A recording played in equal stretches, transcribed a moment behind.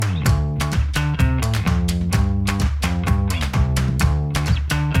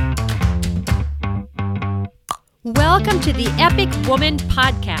Welcome to the Epic Woman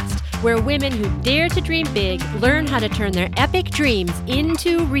Podcast, where women who dare to dream big learn how to turn their epic dreams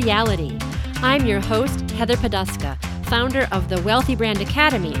into reality. I'm your host, Heather Poduska, founder of the Wealthy Brand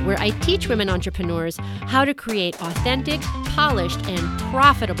Academy, where I teach women entrepreneurs how to create authentic, polished, and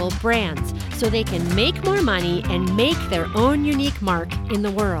profitable brands so they can make more money and make their own unique mark in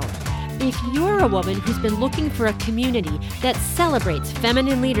the world. If you're a woman who's been looking for a community that celebrates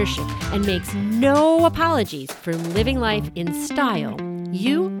feminine leadership and makes no apologies for living life in style,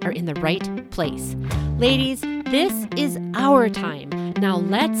 you are in the right place. Ladies, this is our time. Now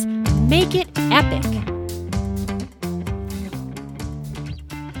let's make it epic.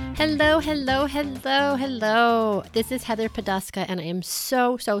 Hello. This is Heather Poduska, and I am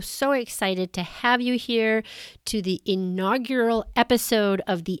so excited to have you here to the inaugural episode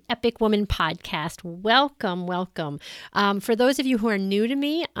of the Epic Woman Podcast. Welcome. For those of you who are new to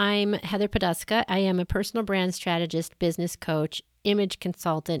me, I'm Heather Poduska. I am a personal brand strategist, business coach, image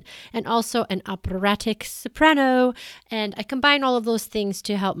consultant, and also an operatic soprano. And I combine all of those things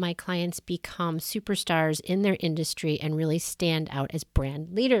to help my clients become superstars in their industry and really stand out as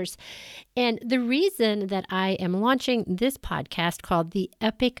brand leaders. And the reason that I am launching this podcast called The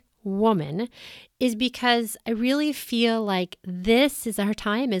Epic Woman is because I really feel like this is our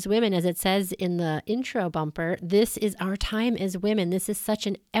time as women, as it says in the intro bumper. This is our time as women. This is such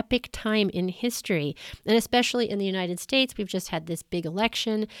an epic time in history. And especially in the United States, we've just had this big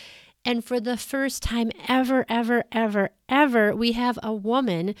election. And for the first time ever, we have a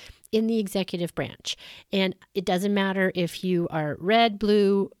woman in the executive branch. And it doesn't matter if you are red,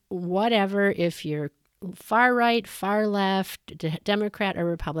 blue, whatever, if you're far right, far left, Democrat or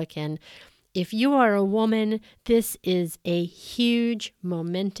Republican. If you are a woman, this is a huge,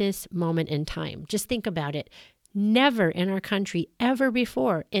 momentous moment in time. Just think about it. Never in our country, ever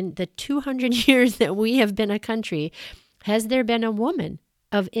before, in the 200 years that we have been a country, has there been a woman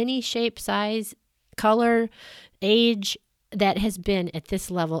of any shape, size, color, age that has been at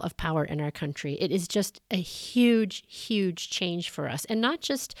this level of power in our country. It is just a huge change for us. And not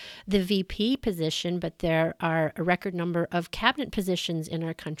just the VP position, but there are a record number of cabinet positions in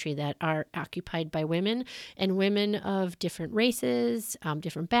our country that are occupied by women, and women of different races,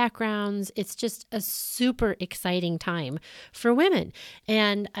 different backgrounds. It's just a super exciting time for women.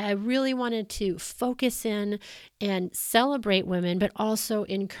 And I really wanted to focus in and celebrate women, but also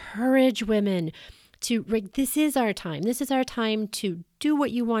encourage women this is our time. This is our time to do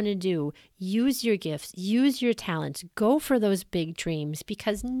what you want to do. Use your gifts, use your talents, go for those big dreams,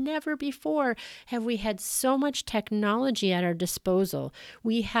 because never before have we had so much technology at our disposal.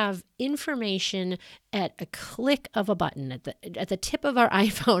 We have information at a click of a button, at the tip of our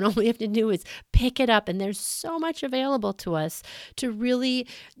iPhone. All we have to do is pick it up, and there's so much available to us to really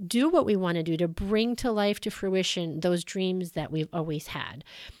do what we want to do, to bring to life, to fruition, those dreams that we've always had.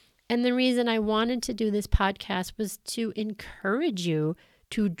 And the reason I wanted to do this podcast was to encourage you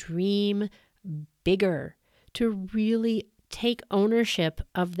to dream bigger, to really take ownership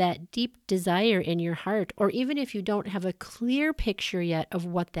of that deep desire in your heart, or even if you don't have a clear picture yet of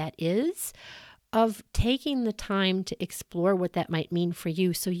what that is, of taking the time to explore what that might mean for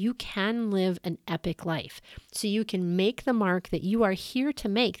you so you can live an epic life, so you can make the mark that you are here to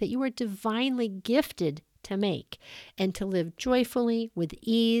make, that you are divinely gifted to make, and to live joyfully, with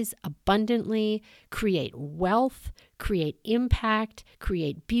ease, abundantly, create wealth, create impact,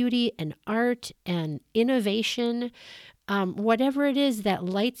 create beauty and art and innovation. Whatever it is that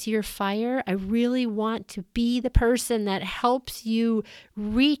lights your fire, I really want to be the person that helps you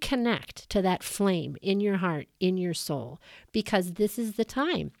reconnect to that flame in your heart, in your soul, because this is the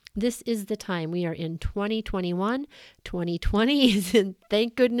time. This is the time. We are in 2021. 2020 is,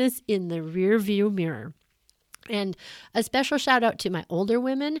 thank goodness, in the rear view mirror. And a special shout out to my older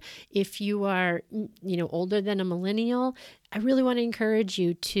women. If you are, older than a millennial, I really want to encourage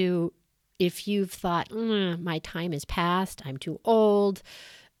you to, if you've thought, my time is past, I'm too old,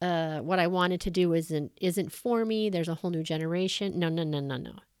 what I wanted to do isn't for me, there's a whole new generation.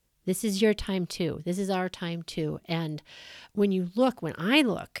 No. This is your time too. This is our time too. And when I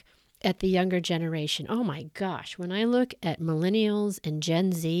look at the younger generation, oh my gosh, when I look at millennials and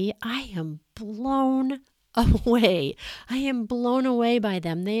Gen Z, I am blown away. I am blown away by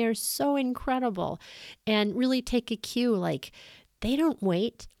them. They are so incredible, and really take a cue. Like, they don't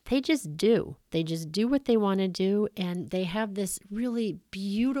wait. They just do. They just do what they want to do. And they have this really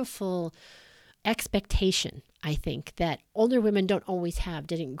beautiful expectation, I think, that older women don't always have,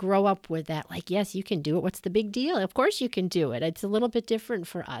 didn't grow up with that. Like, yes, you can do it. What's the big deal? Of course you can do it. It's a little bit different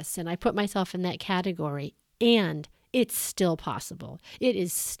for us. And I put myself in that category. And it's still possible. It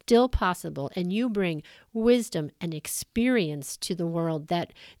is still possible. And you bring wisdom and experience to the world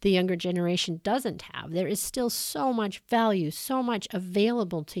that the younger generation doesn't have. There is still so much value, so much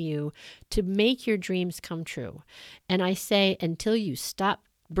available to you to make your dreams come true. And I say, until you stop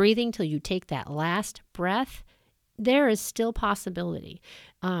breathing, till you take that last breath, there is still possibility.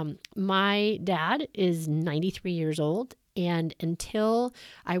 My dad is 93 years old. And until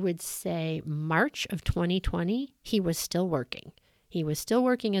I would say March of 2020, he was still working. He was still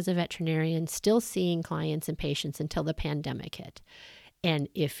working as a veterinarian, still seeing clients and patients until the pandemic hit. And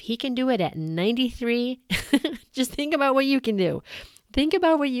if he can do it at 93, just think about what you can do. Think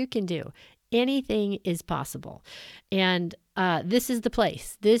about what you can do. Anything is possible. And this is the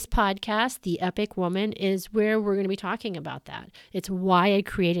place. This podcast, The Epic Woman, is where we're going to be talking about that. It's why I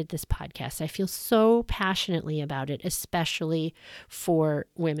created this podcast. I feel so passionately about it, especially for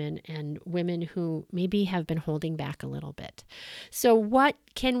women and women who maybe have been holding back a little bit. So what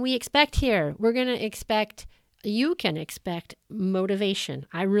can we expect here? You can expect motivation.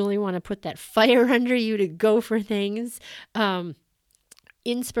 I really want to put that fire under you to go for things.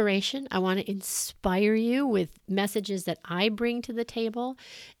 Inspiration. I want to inspire you with messages that I bring to the table,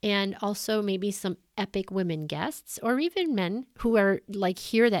 and also maybe some epic women guests, or even men who are like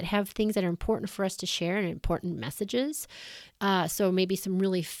here that have things that are important for us to share and important messages. So maybe some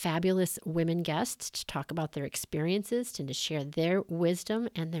really fabulous women guests to talk about their experiences and to share their wisdom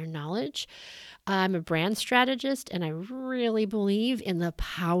and their knowledge. I'm a brand strategist, and I really believe in the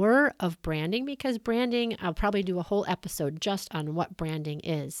power of branding, because branding, I'll probably do a whole episode just on what branding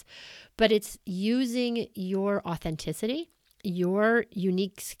is, but it's using your authenticity, your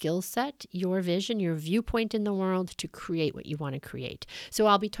unique skill set, your vision, your viewpoint in the world to create what you want to create. So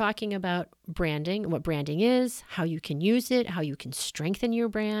I'll be talking about branding, what branding is, how you can use it, how you can strengthen your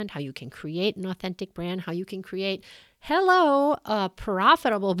brand, how you can create an authentic brand, how you can create a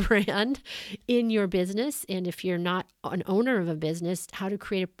profitable brand in your business. And if you're not an owner of a business, how to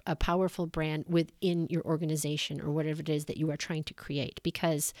create a powerful brand within your organization or whatever it is that you are trying to create.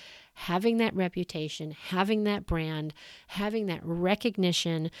 Because having that reputation, having that brand, having that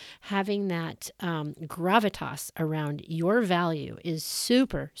recognition, having that gravitas around your value is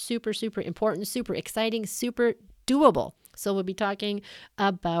super, super, super important, super exciting, super doable. So we'll be talking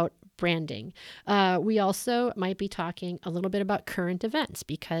about branding. We also might be talking a little bit about current events,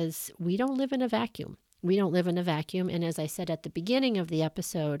 because we don't live in a vacuum. We don't live in a vacuum. And as I said at the beginning of the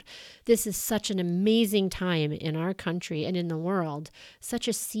episode, this is such an amazing time in our country and in the world. Such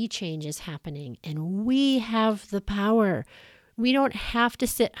a sea change is happening, and we have the power. We don't have to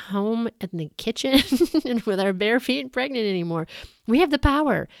sit home in the kitchen and with our bare feet pregnant anymore. We have the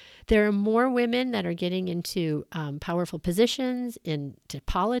power. There are more women that are getting into powerful positions, into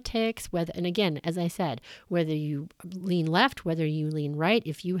politics, and again, as I said, whether you lean left, whether you lean right,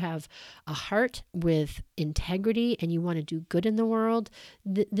 if you have a heart with integrity and you want to do good in the world,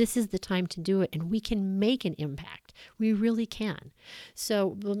 this is the time to do it, and we can make an impact. We really can.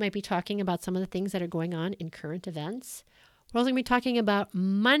 So we might be talking about some of the things that are going on in current events. We're also going to be talking about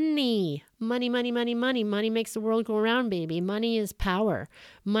money. Money, money, money, money. Money makes the world go around, baby. Money is power.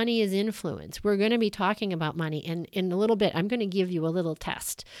 Money is influence. We're going to be talking about money. And in a little bit, I'm going to give you a little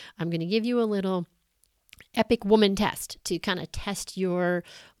test. I'm going to give you a little epic woman test to kind of test your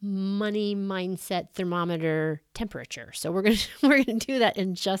money mindset thermometer temperature. So we're going to do that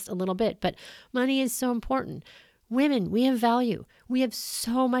in just a little bit. But money is so important. Women, we have value. We have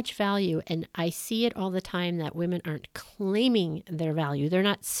so much value. And I see it all the time that women aren't claiming their value. They're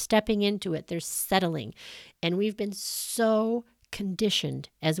not stepping into it. They're settling. And we've been so conditioned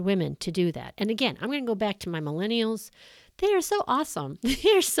as women to do that. And again, I'm going to go back to my millennials. They are so awesome.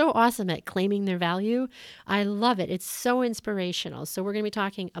 They are so awesome at claiming their value. I love it. It's so inspirational. So we're going to be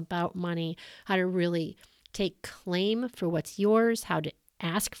talking about money, how to really take claim for what's yours, how to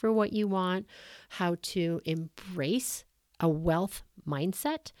ask for what you want, how to embrace a wealth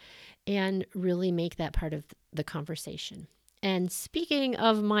mindset, and really make that part of the conversation. And speaking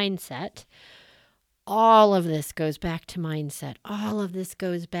of mindset, all of this goes back to mindset. All of this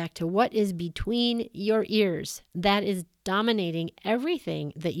goes back to what is between your ears. That is dominating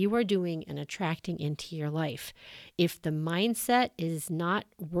everything that you are doing and attracting into your life. If the mindset is not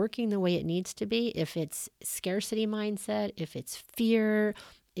working the way it needs to be, if it's scarcity mindset, if it's fear,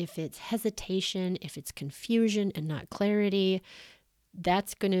 if it's hesitation, if it's confusion and not clarity,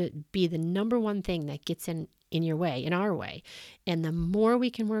 that's going to be the number one thing that gets in in your way, in our way. And the more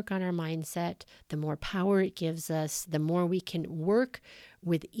we can work on our mindset, the more power it gives us, the more we can work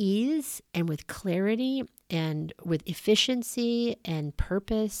with ease and with clarity and with efficiency and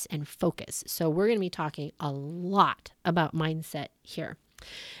purpose and focus. So we're going to be talking a lot about mindset here.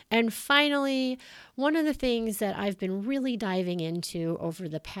 And finally, one of the things that I've been really diving into over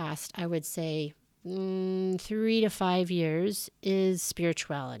the past, I would say, 3 to 5 years is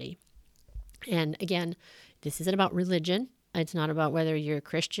spirituality. And again, this isn't about religion. It's not about whether you're a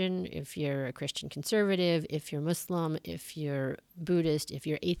Christian, if you're a Christian conservative, if you're Muslim, if you're Buddhist, if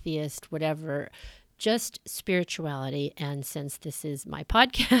you're atheist, whatever. Just spirituality. And since this is my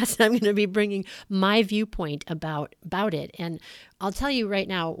podcast, I'm going to be bringing my viewpoint about it. And I'll tell you right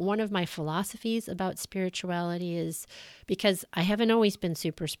now, one of my philosophies about spirituality is, because I haven't always been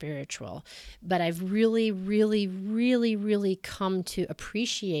super spiritual, but I've really, really, really, really come to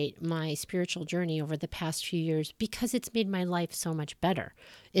appreciate my spiritual journey over the past few years because it's made my life so much better.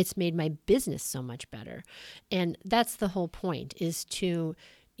 It's made my business so much better. And that's the whole point, is to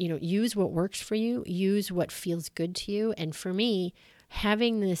use what works for you, use what feels good to you. And for me,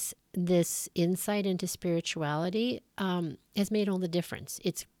 having this insight into spirituality has made all the difference.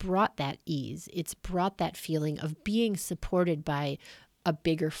 It's brought that ease. It's brought that feeling of being supported by a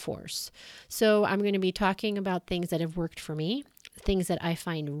bigger force. So I'm going to be talking about things that have worked for me, things that I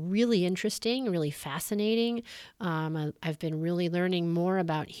find really interesting, really fascinating. I've been really learning more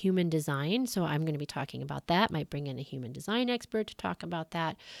about human design, so I'm going to be talking about that. Might bring in a human design expert to talk about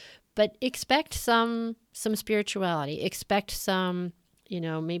that. But expect some spirituality. Expect some,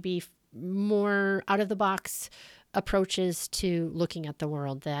 maybe more out of the box approaches to looking at the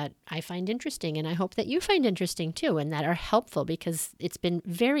world that I find interesting, and I hope that you find interesting too, and that are helpful, because it's been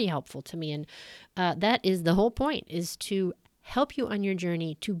very helpful to me. And that is the whole point, is to help you on your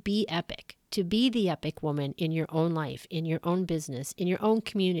journey to be epic, to be the epic woman in your own life, in your own business, in your own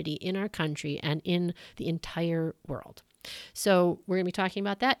community, in our country, and in the entire world. So we're going to be talking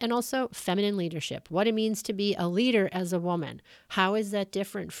about that, and also feminine leadership, what it means to be a leader as a woman. How is that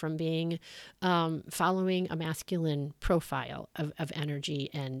different from being following a masculine profile of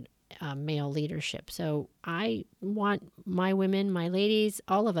energy and male leadership? So I want my women, my ladies,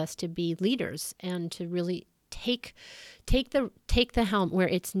 all of us to be leaders and to really take the helm where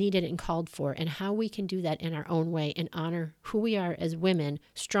it's needed and called for, and how we can do that in our own way and honor who we are as women,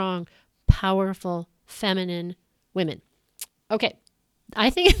 strong, powerful, feminine women. Okay, I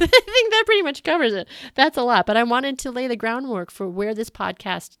think that pretty much covers it. That's a lot, but I wanted to lay the groundwork for where this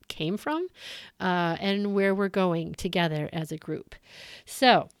podcast came from and where we're going together as a group.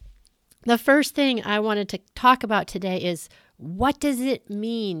 So the first thing I wanted to talk about today is, what does it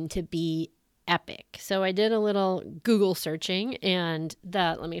mean to be epic? So I did a little Google searching, and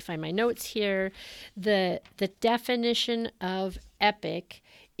let me find my notes here. The definition of epic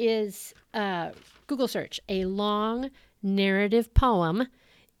is Google search, a long narrative poem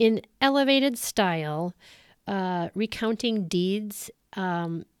in elevated style, recounting deeds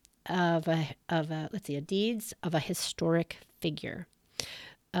of a historic figure,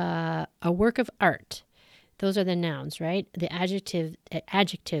 a work of art. Those are the nouns, right? The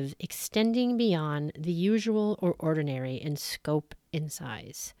adjective extending beyond the usual or ordinary in scope and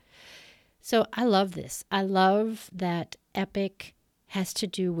size. So I love this. I love that epic has to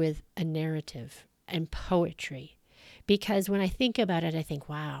do with a narrative and poetry. Because when I think about it, I think,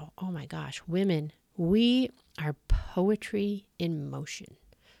 wow, oh my gosh, women, we are poetry in motion.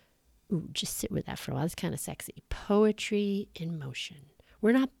 Ooh, just sit with that for a while. It's kind of sexy. Poetry in motion.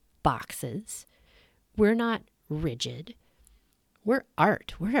 We're not boxes. We're not rigid. We're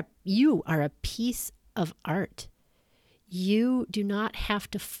art. You are a piece of art. You do not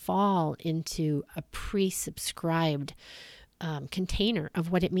have to fall into a pre-subscribed container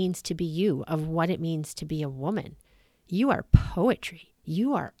of what it means to be you, of what it means to be a woman. You are poetry.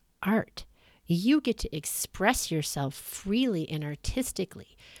 You are art. You get to express yourself freely and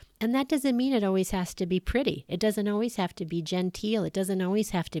artistically. And that doesn't mean it always has to be pretty. It doesn't always have to be genteel. It doesn't always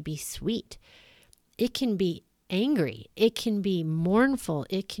have to be sweet. It can be angry. It can be mournful.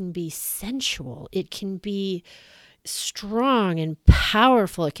 It can be sensual. It can be strong and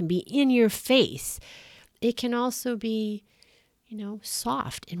powerful. It can be in your face. It can also be,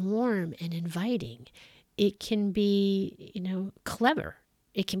 soft and warm and inviting. It can be, clever.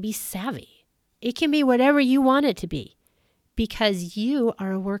 It can be savvy. It can be whatever you want it to be, because you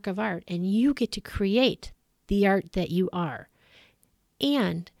are a work of art and you get to create the art that you are.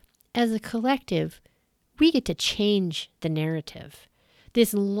 And as a collective, we get to change the narrative.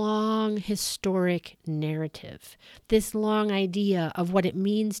 This long historic narrative, this long idea of what it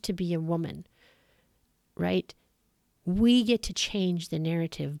means to be a woman. right? We get to change the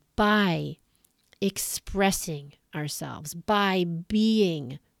narrative by expressing ourselves, by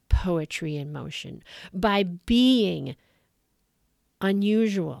being poetry in motion, by being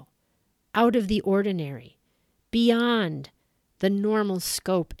unusual, out of the ordinary, beyond the normal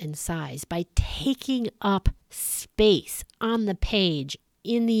scope and size, by taking up space on the page,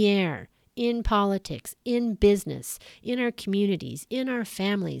 in the air, in politics, in business, in our communities, in our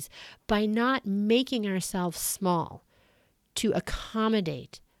families, by not making ourselves small to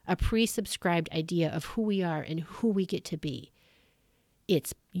accommodate a pre-subscribed idea of who we are and who we get to be.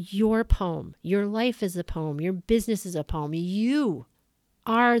 It's your poem. Your life is a poem. Your business is a poem. You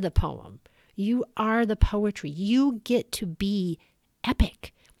are the poem. You are the poetry. You get to be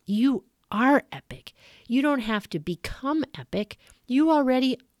epic. You are epic. You don't have to become epic. You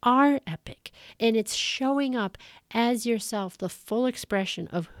already are epic. And it's showing up as yourself, the full expression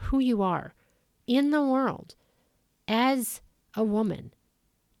of who you are in the world as a woman,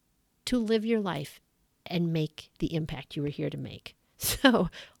 to live your life and make the impact you were here to make. So,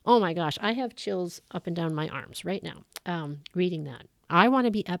 oh my gosh, I have chills up and down my arms right now reading that. I want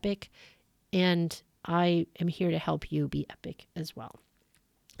to be epic, and I am here to help you be epic as well.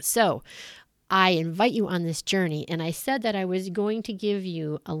 So I invite you on this journey, and I said that I was going to give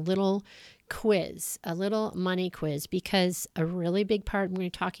you a little quiz, a little money quiz, because a really big part we're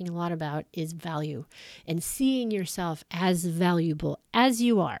talking a lot about is value and seeing yourself as valuable as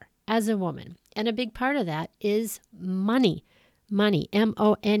you are as a woman. And a big part of that is money. Money,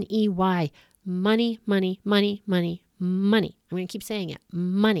 M-O-N-E-Y, money, money, money, money, money. I'm going to keep saying it,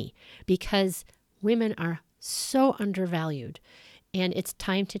 money, because women are so undervalued, and it's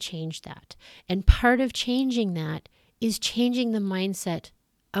time to change that. And part of changing that is changing the mindset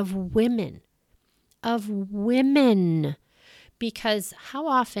of women, because how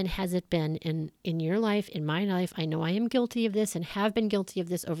often has it been in your life, in my life? I know I am guilty of this and have been guilty of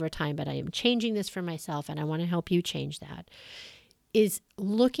this over time, but I am changing this for myself, and I want to help you change that. Is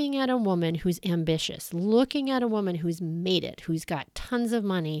looking at a woman who's ambitious, looking at a woman who's made it, who's got tons of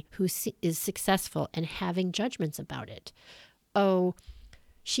money, who is successful, and having judgments about it. Oh,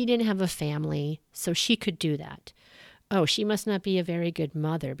 she didn't have a family, so she could do that. Oh, she must not be a very good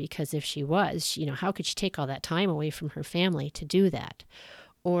mother, because if she was, how could she take all that time away from her family to do that?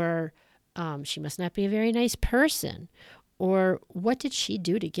 Or she must not be a very nice person. Or what did she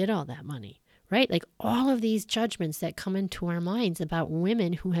do to get all that money? Right? Like all of these judgments that come into our minds about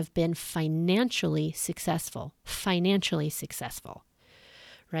women who have been financially successful,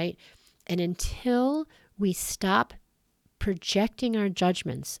 right? And until we stop projecting our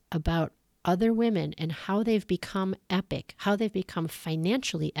judgments about other women and how they've become epic, how they've become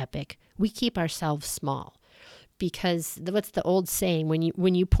financially epic, we keep ourselves small. Because what's the old saying?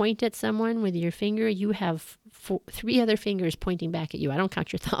 When you point at someone with your finger, you have three other fingers pointing back at you. I don't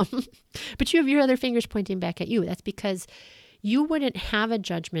count your thumb, but you have your other fingers pointing back at you. That's because you wouldn't have a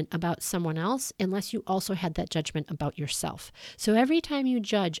judgment about someone else unless you also had that judgment about yourself. So every time you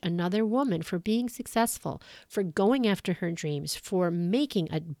judge another woman for being successful, for going after her dreams, for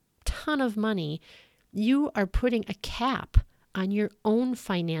making a ton of money, you are putting a cap on your own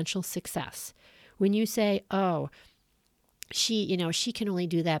financial success. When you say, oh, she can only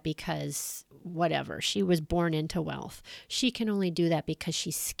do that because whatever, she was born into wealth. She can only do that because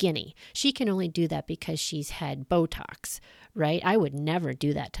she's skinny. She can only do that because she's had Botox, right? I would never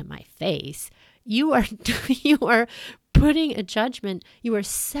do that to my face. You are putting a judgment. You are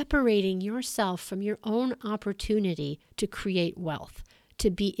separating yourself from your own opportunity to create wealth, to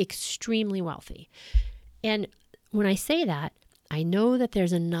be extremely wealthy. And when I say that, I know that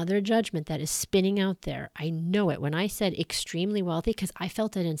there's another judgment that is spinning out there. I know it. When I said extremely wealthy, because I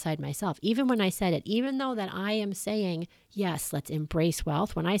felt it inside myself. Even when I said it, even though that I am saying, yes, let's embrace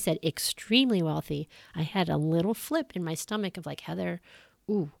wealth. When I said extremely wealthy, I had a little flip in my stomach of like, Heather,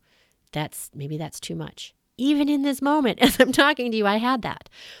 ooh, maybe that's too much. Even in this moment, as I'm talking to you, I had that.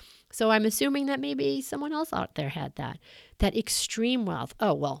 So I'm assuming that maybe someone else out there had that extreme wealth.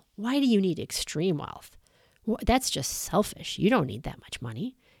 Oh, well, why do you need extreme wealth? Well, that's just selfish. You don't need that much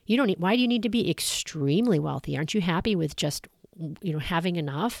money. Why do you need to be extremely wealthy? Aren't you happy with just, having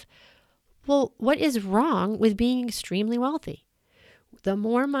enough? Well, what is wrong with being extremely wealthy? The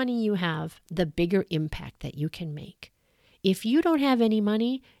more money you have, the bigger impact that you can make. If you don't have any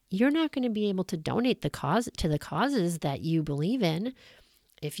money, you're not going to be able to donate to the causes that you believe in.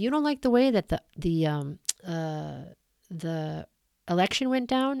 If you don't like the way that the election went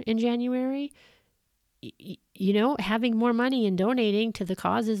down in January, having more money and donating to the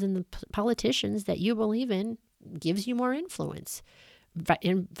causes and the politicians that you believe in gives you more influence.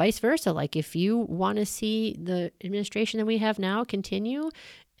 And vice versa. Like if you want to see the administration that we have now continue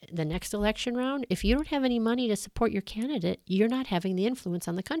the next election round, if you don't have any money to support your candidate, you're not having the influence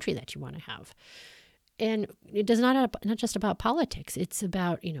on the country that you want to have. And it does not just about politics. It's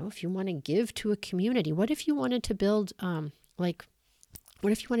about, if you want to give to a community, what if you wanted to build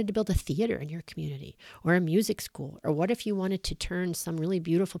what if you wanted to build a theater in your community or a music school? Or what if you wanted to turn some really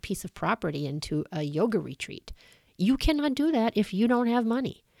beautiful piece of property into a yoga retreat? You cannot do that if you don't have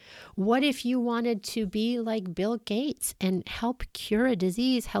money. What if you wanted to be like Bill Gates and help cure a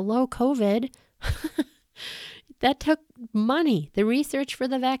disease? Hello, COVID. That took money. The research for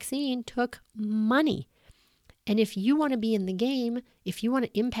the vaccine took money. And if you want to be in the game, if you want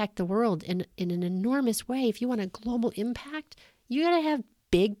to impact the world in an enormous way, if you want a global impact, you got to have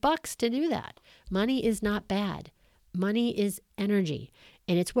big bucks to do that. Money is not bad. Money is energy.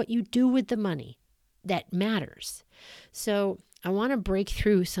 And it's what you do with the money that matters. So I want to break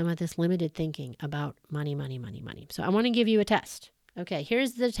through some of this limited thinking about money. So I want to give you a test. Okay,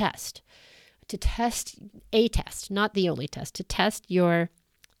 here's the test. To test a test, not the only test, to test your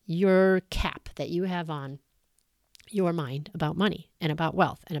cap that you have on your mind about money and about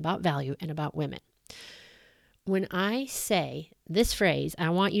wealth and about value and about women. When I say this phrase, I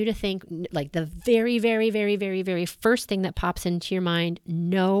want you to think like the very, very, very, very, very first thing that pops into your mind,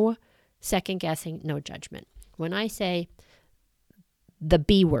 no second guessing, no judgment. When I say the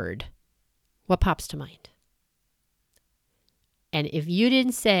B word, what pops to mind? And if you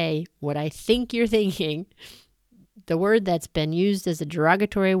didn't say what I think you're thinking, the word that's been used as a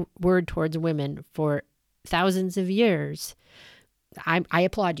derogatory word towards women for thousands of years, I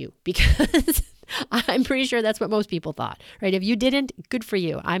applaud you because I'm pretty sure that's what most people thought, right? If you didn't, good for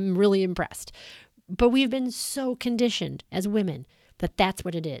you. I'm really impressed. But we've been so conditioned as women that that's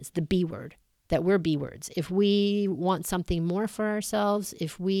what it is, the B word, that we're B words. If we want something more for ourselves,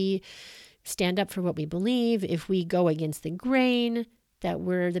 if we stand up for what we believe, if we go against the grain, that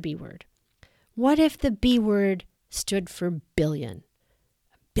we're the B word. What if the B word stood for billion?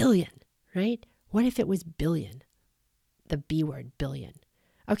 Billion, right? What if it was billion? The B word, billion.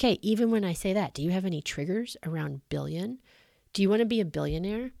 Okay, even when I say that, do you have any triggers around billion? Do you want to be a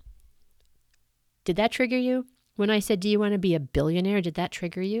billionaire? Did that trigger you? When I said, do you want to be a billionaire, did that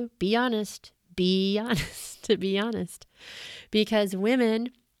trigger you? Be honest. Be honest, to be honest. Because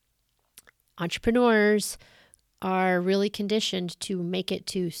women, entrepreneurs, are really conditioned to make it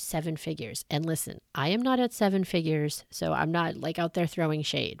to 7 figures. And listen, I am not at 7 figures, so I'm not like out there throwing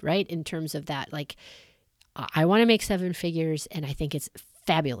shade, right? In terms of that, like I want to make 7 figures, and I think it's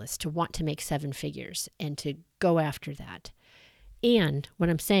fabulous to want to make 7 figures and to go after that. And what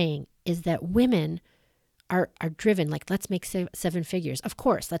I'm saying is that women are driven, like, let's make 7 figures. Of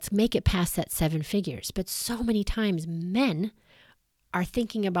course, let's make it past that 7 figures. But so many times men are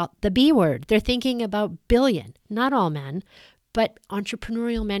thinking about the B word. They're thinking about billion. Not all men, but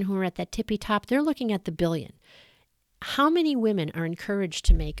entrepreneurial men who are at that tippy top, they're looking at the billion. How many women are encouraged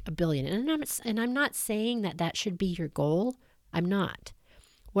to make $1 billion? And I'm not saying that that should be your goal. I'm not.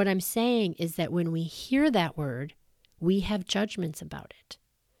 What I'm saying is that when we hear that word, we have judgments about it.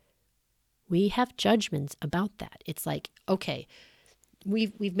 We have judgments about that. It's like, okay,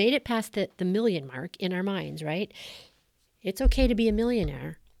 we've made it past the million mark in our minds, right? It's okay to be a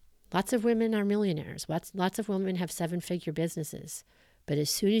millionaire. Lots of women are millionaires. Lots of women have 7-figure businesses. But as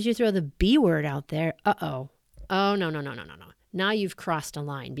soon as you throw the B word out there, oh, no. Now you've crossed a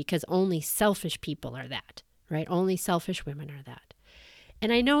line because only selfish people are that, right? Only selfish women are that.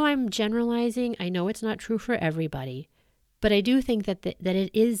 And I know I'm generalizing. I know it's not true for everybody, but I do think that it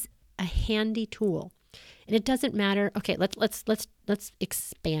is a handy tool. And it doesn't matter. Okay, let's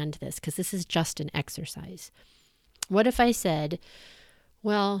expand this because this is just an exercise. What if I said,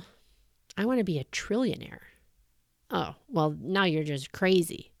 well, I want to be a trillionaire? Oh, well, now you're just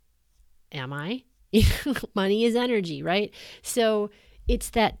crazy. Am I? Money is energy, right? So it's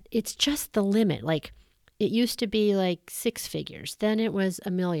just the limit. Like it used to be like 6 figures. Then it was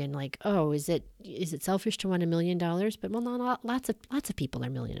 $1 million. Like, oh, is it selfish to want $1 million? But well, no, lots of people are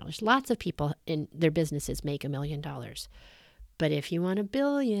 $1 million. Lots of people in their businesses make $1 million. But if you want $1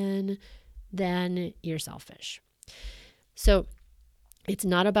 billion, then you're selfish. So it's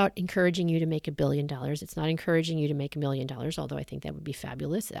not about encouraging you to make $1 billion. It's not encouraging you to make $1 million, although I think that would be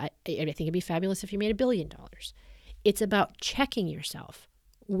fabulous. I think it'd be fabulous if you made $1 billion. It's about checking yourself.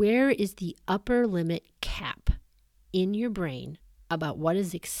 Where is the upper limit cap in your brain about what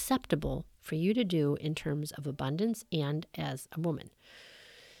is acceptable for you to do in terms of abundance and as a woman?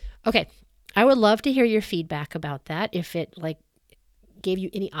 Okay, I would love to hear your feedback about that. If it gave you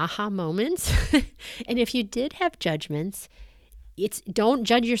any aha moments, and if you did have judgments, don't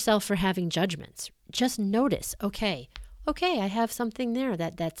judge yourself for having judgments. Just notice, okay, I have something there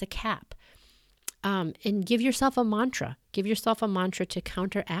that's a cap. And give yourself a mantra. Give yourself a mantra to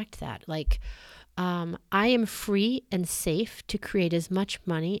counteract that. Like, I am free and safe to create as much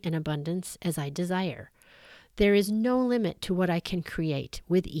money and abundance as I desire. There is no limit to what I can create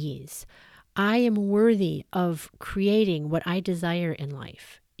with ease. I am worthy of creating what I desire in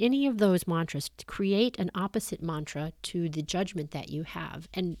life. Any of those mantras, create an opposite mantra to the judgment that you have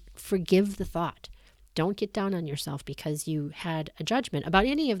and forgive the thought. Don't get down on yourself because you had a judgment about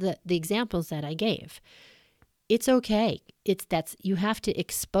any of the examples that I gave. It's okay. You have to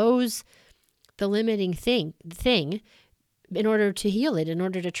expose the limiting thing in order to heal it, in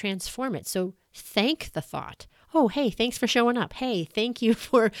order to transform it. So thank the thought. Oh, hey, thanks for showing up. Hey, thank you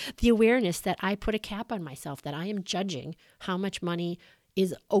for the awareness that I put a cap on myself, that I am judging how much money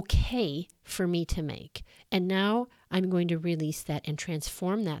is okay for me to make. And now I'm going to release that and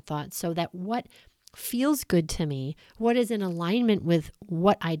transform that thought so that what feels good to me, what is in alignment with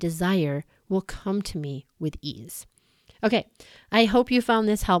what I desire, will come to me with ease. Okay, I hope you found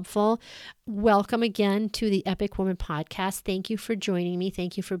this helpful. Welcome again to the Epic Woman Podcast. Thank you for joining me.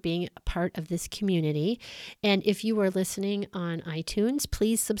 Thank you for being a part of this community. And if you are listening on iTunes,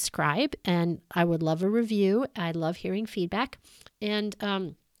 please subscribe, and I would love a review. I love hearing feedback. And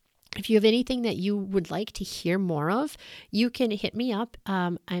if you have anything that you would like to hear more of, you can hit me up.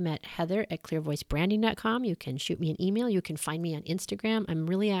 I'm at heather@clearvoicebranding.com. You can shoot me an email. You can find me on Instagram. I'm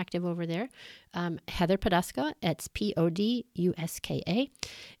really active over there. Heather Poduska. It's Poduska.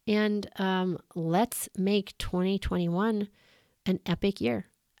 And let's make 2021 an epic year.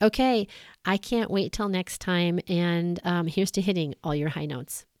 Okay, I can't wait till next time. And here's to hitting all your high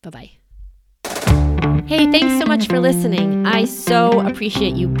notes. Bye-bye. Hey, thanks so much for listening. I so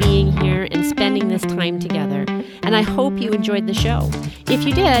appreciate you being here and spending this time together. And I hope you enjoyed the show. If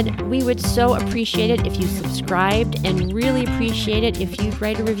you did, we would so appreciate it if you subscribed, and really appreciate it if you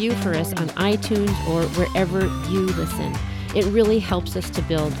write a review for us on iTunes or wherever you listen. It really helps us to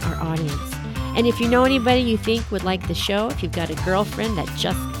build our audience. And if you know anybody you think would like the show, if you've got a girlfriend that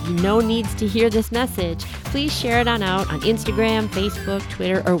just needs to hear this message, please share it on out on Instagram, Facebook,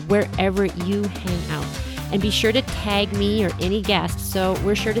 Twitter, or wherever you hang out. And be sure to tag me or any guest so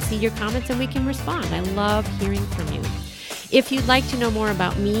we're sure to see your comments and we can respond. I love hearing from you. If you'd like to know more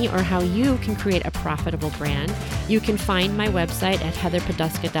about me or how you can create a profitable brand, you can find my website at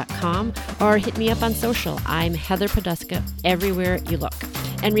heatherpoduska.com or hit me up on social. I'm Heather Poduska everywhere you look.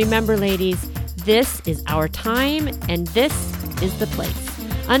 And remember, ladies, this is our time and this is the place.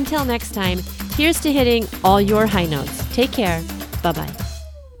 Until next time, here's to hitting all your high notes. Take care. Bye-bye.